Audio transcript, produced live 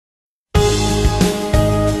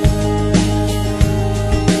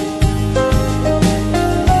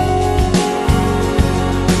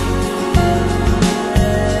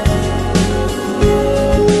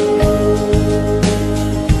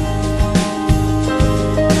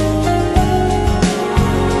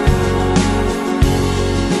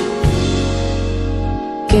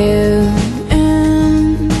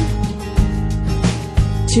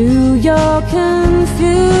your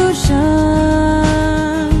confusion.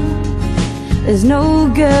 There's no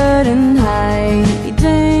good in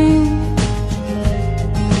hiding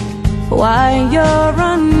why you're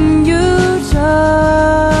unusual.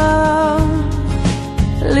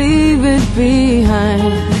 Leave it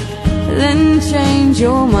behind, then change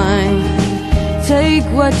your mind. Take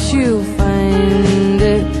what you find,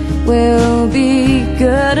 it will be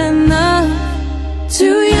good enough.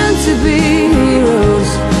 Too young to be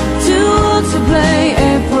heroes, too old to play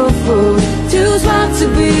April Fools, too smart to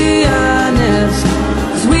be honest,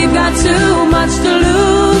 'cause we've got too much to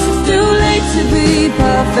lose. It's too late to be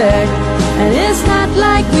perfect, and it's not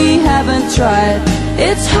like we haven't tried.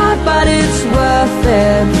 It's hard but it's worth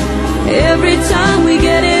it every time we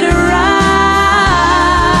get it right.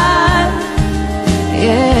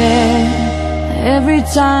 Yeah, every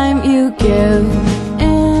time you give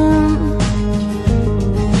in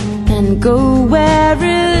and go where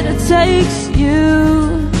it takes you.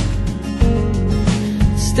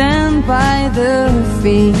 Stand by the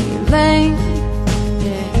feeling,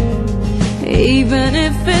 even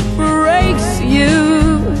if it breaks you.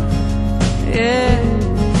 Yeah,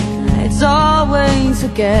 it's always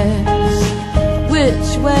a guess which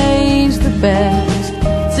way's the best.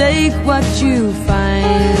 Take what you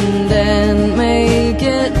find and make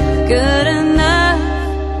it good enough.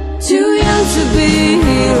 Too young to be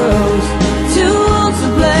heroes, too old to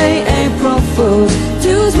play April Fools,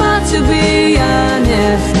 too smart to be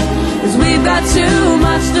honest, 'cause we've got too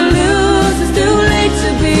much to lose. It's too late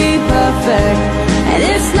to be perfect, and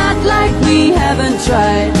it's not like we haven't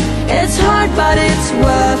tried. It's hard but it's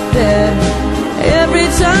worth it every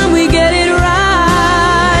time we get it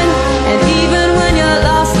right. And even when you're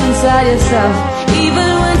lost inside yourself, even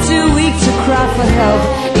when too weak to cry for help,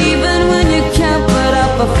 even when you can't put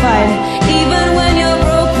up a fight, even when you're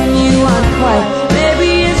broken you aren't quite. Maybe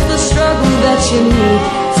it's the struggle that you need,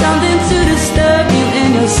 something to disturb you in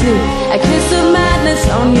your sleep, a kiss of madness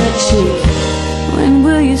on your cheek. When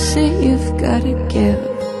will you see you've gotta give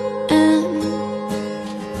in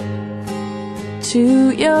to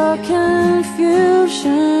your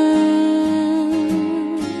confusion?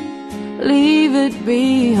 Leave it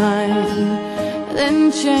behind, then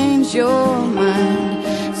change your mind.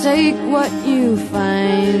 Take what you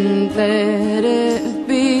find, let it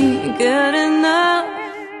be good enough.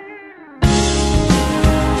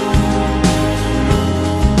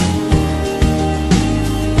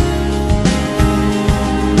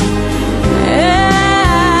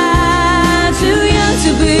 Yeah, too young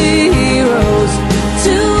to be heroes,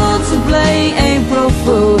 too old to play April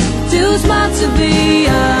Fools, too smart to be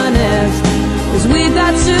honest, 'cause we've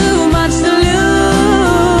got too much to lose.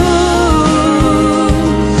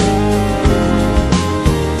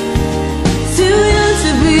 Too young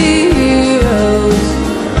to be heroes,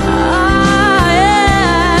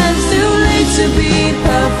 yeah, it's too late to be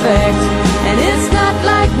perfect, and it's not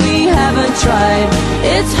like we haven't tried.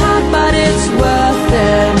 It's hard but it's worth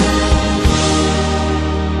it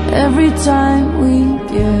every time we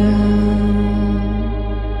give.